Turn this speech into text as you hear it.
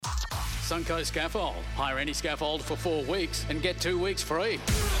Suncoast Scaffold. Hire any scaffold for 4 weeks and get 2 weeks free.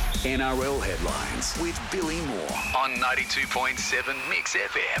 NRL headlines with Billy Moore on 92.7 Mix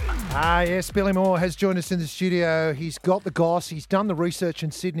FM. Yes, Billy Moore has joined us in the studio. He's got the goss. He's done the research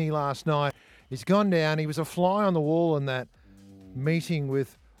in Sydney last night. He's gone down. He was a fly on the wall in that meeting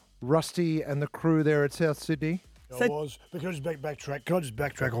with Rusty and the crew there at South Sydney. I was. But can I just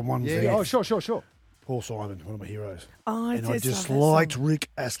backtrack on one thing? Yeah. Oh, sure. Paul Simon, one of my heroes. Oh, I just liked Rick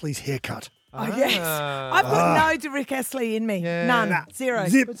Astley's haircut. Oh, yes. I've got no Rick Astley in me. Yeah. None. Nah. Zero.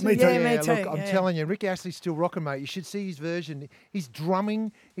 Zip. Me too. Yeah, me too. Look, I'm telling you, Rick Astley's still rocking, mate. You should see his version. He's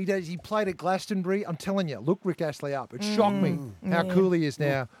drumming. He played at Glastonbury. I'm telling you, look Rick Astley up. It shocked me how cool he is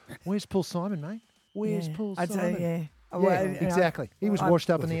now. Where's Paul Simon, mate? Where's Paul Simon? I'd say, Yeah, Well, exactly. He was washed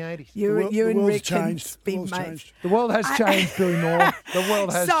up in the 80s. You The and world's Rick can changed. be The world's mates. changed. The world has changed, Billy Moore. The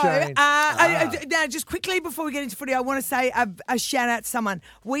world has changed. Now, just quickly before we get into footy, I want to say a shout out to someone.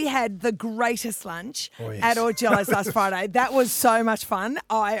 We had the greatest lunch at Orgello's last Friday. That was so much fun.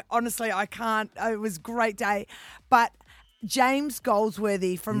 I can't. It was a great day. But James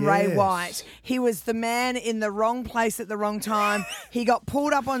Goldsworthy from Ray Yes. White. He was the man in the wrong place at the wrong time. He got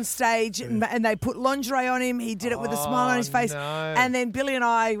pulled up on stage and they put lingerie on him. He did it with a smile on his face. No. And then Billy and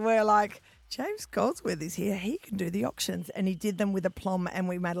I were like, James Goldsworthy's here. He can do the auctions. And he did them with aplomb and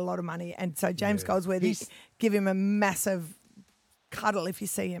we made a lot of money. And so James Goldsworthy, give him a massive cuddle if you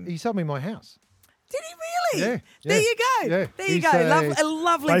see him. He sold me my house. Did he really? Yeah. There you go. Yeah. There you He's, go. A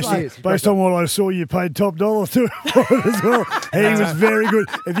lovely bloke. Based on what I saw, you paid top dollar to him as well. He was very good.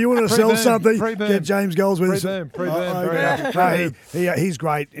 If you want to sell something, get James Goldsworthy. Pre-boom. He's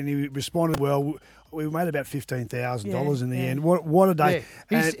great, and he responded well. We made about $15,000 in the end. What a day!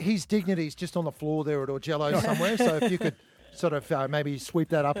 His dignity's just on the floor there at Orgello somewhere. So if you could sort of maybe sweep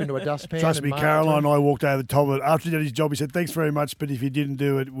that up into a dustpan. Trust me, Caroline and I walked over the top of it. After he did his job, he said, thanks very much, but if you didn't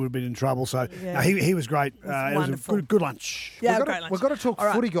do it, would have been in trouble. So he was great. It was a good lunch. Yeah, great lunch. We've got to talk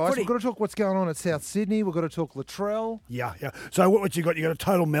footy, guys. We've got to talk what's going on at South Sydney. We've got to talk Latrell. Yeah. So what you got? You got a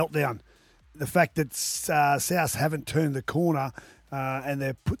total meltdown. The fact that South haven't turned the corner and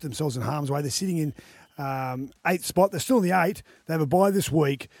they've put themselves in harm's way. They're sitting in 8th spot. They're still in the 8. They have a bye this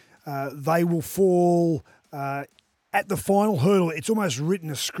week. They will fall at the final hurdle. It's almost written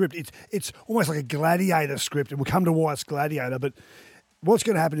a script. It's almost like a gladiator script. And we'll come to why it's gladiator. But what's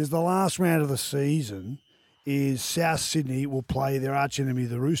going to happen is the last round of the season is South Sydney will play their archenemy,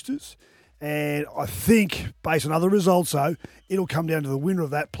 the Roosters. And I think, based on other results, though, it'll come down to the winner of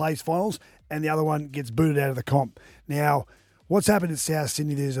that plays finals and the other one gets booted out of the comp. Now, what's happened at South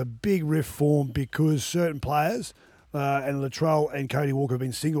Sydney, there's a big rift formed because certain players, and Latrell and Cody Walker have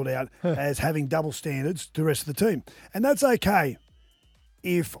been singled out as having double standards to the rest of the team. And that's okay.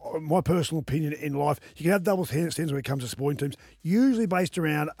 If, my personal opinion in life, you can have double standards when it comes to sporting teams, usually based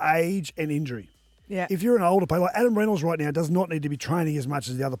around age and injury. Yeah. If you're an older player, like Adam Reynolds right now does not need to be training as much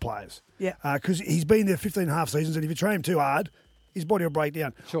as the other players. Yeah. Because he's been there 15 and a half seasons, and if you train him too hard, his body will break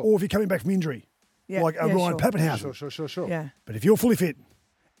down. Sure. Or if you're coming back from injury, like Ryan Pappenhausen. Sure. Yeah. But if you're fully fit,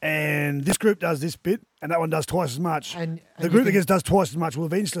 and this group does this bit, and that one does twice as much, And the group that does twice as much will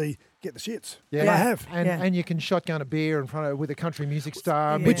eventually get the shits. Yeah. And they have. And you can shotgun a beer in front of with a country music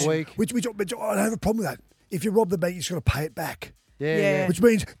star midweek. Which I don't have a problem with that. If you rob the bank, you've got to pay it back. Yeah. Which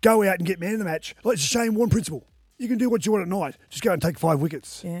means go out and get man of the match. Like it's a Shane Warne principle. You can do what you want at night. Just go and take 5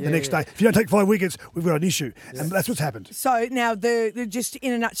 wickets the next day. If you don't take 5 wickets, we've got an issue. And that's what's happened. So now, just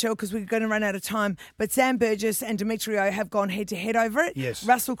in a nutshell, because we're going to run out of time, but Sam Burgess and Demetrio have gone head-to-head over it. Yes.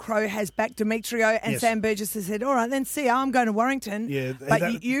 Russell Crowe has backed Demetrio, and Sam Burgess has said, all right, then see, I'm going to Warrington. Yeah,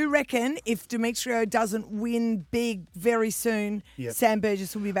 but you reckon if Demetrio doesn't win big very soon, Sam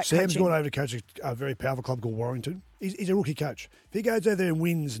Burgess will be back Sam's coaching? gone over to coach a very powerful club called Warrington. He's a rookie coach. If he goes over there and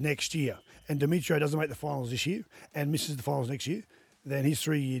wins next year, and Demetrio doesn't make the finals this year and misses the finals next year, then his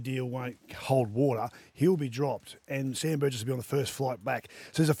 3-year deal won't hold water. He'll be dropped, and Sam Burgess will be on the first flight back.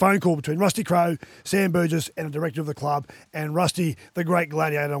 So there's a phone call between Rusty Crowe, Sam Burgess, and a director of the club, and Rusty, the great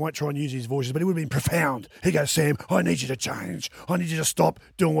gladiator. I won't try and use his voices, but it would have been profound. He goes, Sam, I need you to change. I need you to stop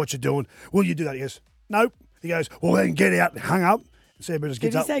doing what you're doing. Will you do that? He goes, nope. He goes, well, then get out. And hung up. Sam Burgess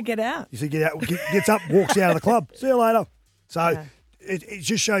gets up. Did he say get out? You see, get out, gets up, walks out of the club. See you later. So it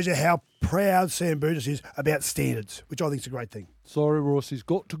just shows you how proud Sam Burgess is about standards, which I think is a great thing. Sorry, Ross, he's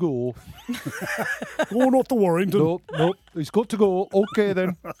got to go. Going off to Warrington. Nope, he's got to go. Okay,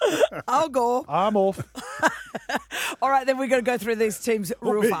 then. I'll go. I'm off. All right, then we're going to go through these teams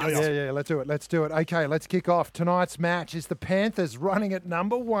real fast. Yeah, let's do it. Okay, let's kick off. Tonight's match is the Panthers running at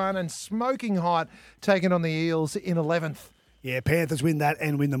number 1 and smoking hot, taking on the Eels in 11th. Yeah, Panthers win that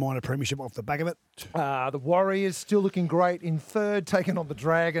and win the minor premiership off the back of it. The Warriors still looking great in third, taking on the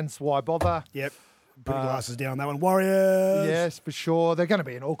Dragons. Why bother? Yep. Pretty glasses down that one. Warriors. Yes, for sure. They're going to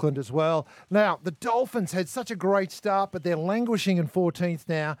be in Auckland as well. Now, the Dolphins had such a great start, but they're languishing in 14th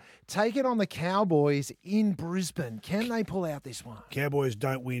now. Taking on the Cowboys in Brisbane. Can they pull out this one? Cowboys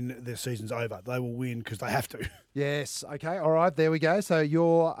don't win, their season's over. They will win because they have to. Yes. Okay. All right. There we go. So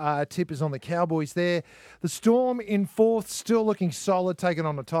your tip is on the Cowboys there. The Storm in 4th, still looking solid, taking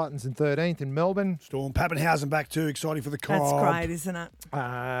on the Titans in 13th in Melbourne. Storm. Pappenhausen back too. Exciting for the Cobb. That's great, isn't it?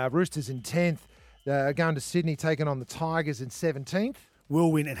 Roosters in 10th. Going to Sydney, taking on the Tigers in 17th.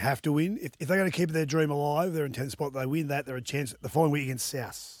 Will win and have to win. If they're going to keep their dream alive, they're in 10th spot, they win that, they're a chance the following week against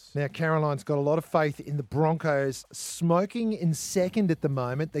South. Now, Caroline's got a lot of faith in the Broncos, smoking in 2nd at the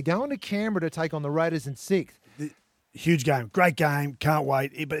moment. They're going to Canberra to take on the Raiders in 6th. Huge game. Great game. Can't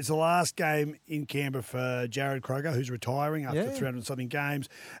wait. But it's the last game in Canberra for Jared Kroger, who's retiring after 300-something games.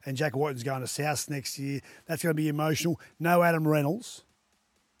 And Jack Whiten's going to South next year. That's going to be emotional. No Adam Reynolds.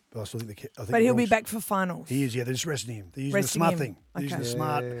 But I still think But he'll be back for finals. He is, yeah. They're just resting him. They're using the smart thing. They're using the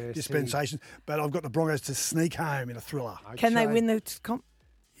smart dispensation. But I've got the Broncos to sneak home in a thriller. Okay. Can they win the comp?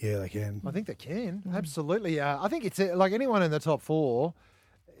 Yeah, they can. I think they can. Absolutely. I think it's like anyone in the top 4,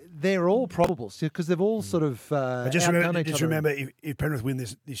 they're all probables because they've all sort of remember if Penrith win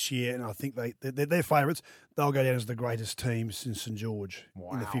this year, and I think they're favourites, they'll go down as the greatest team since St George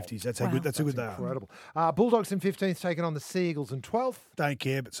in the 50s. That's how good they are. Incredible. Bulldogs in 15th, taking on the Seagulls in 12th. Don't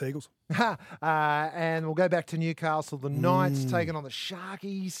care, but Seagulls. And we'll go back to Newcastle. The Knights taking on the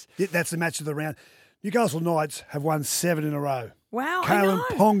Sharkies. Yeah, that's the match of the round. Newcastle Knights have won 7 in a row. Wow, Kalen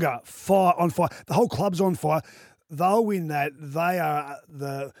Ponga, on fire. The whole club's on fire. They'll win that. They are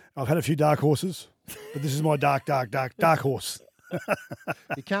I've had a few dark horses, but this is my dark horse.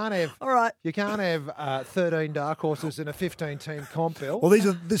 You can't have. All right. You can't have 13 dark horses in a 15-team comp, Bill. Well,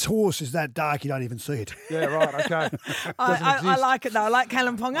 this horse is that dark you don't even see it. Yeah, right. Okay. I like it though. I like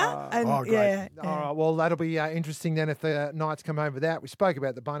Kalen Ponga. Great. Yeah. All right. Well, that'll be interesting then if the Knights come home with that. We spoke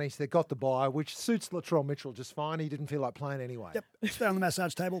about the Bunnies. They got the bye, which suits Latrell Mitchell just fine. He didn't feel like playing anyway. Yep. Stay on the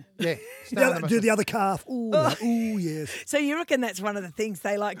massage table. Yeah. Do the other calf. Ooh, yes. So you reckon that's one of the things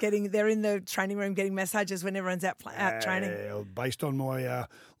they like getting? They're in the training room getting massages when everyone's out training. Based on my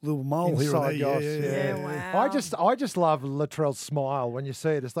little mole Inside here and goss, there. Yeah, wow. I just love Latrell's smile when you see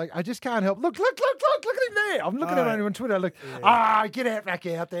it. It's like I just can't help. Look at him there. I'm looking at him on Twitter. Look, get back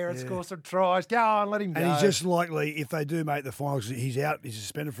out there and score some tries. Go on, let him go. And he's just likely, if they do make the finals, he's out. He's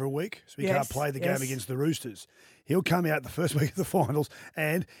suspended for a week, so he can't play the game against the Roosters. He'll come out the first week of the finals,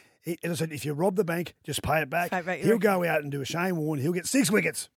 and as I said, if you rob the bank, just pay it back. He'll go out and do a Shane Warne. He'll get 6 wickets.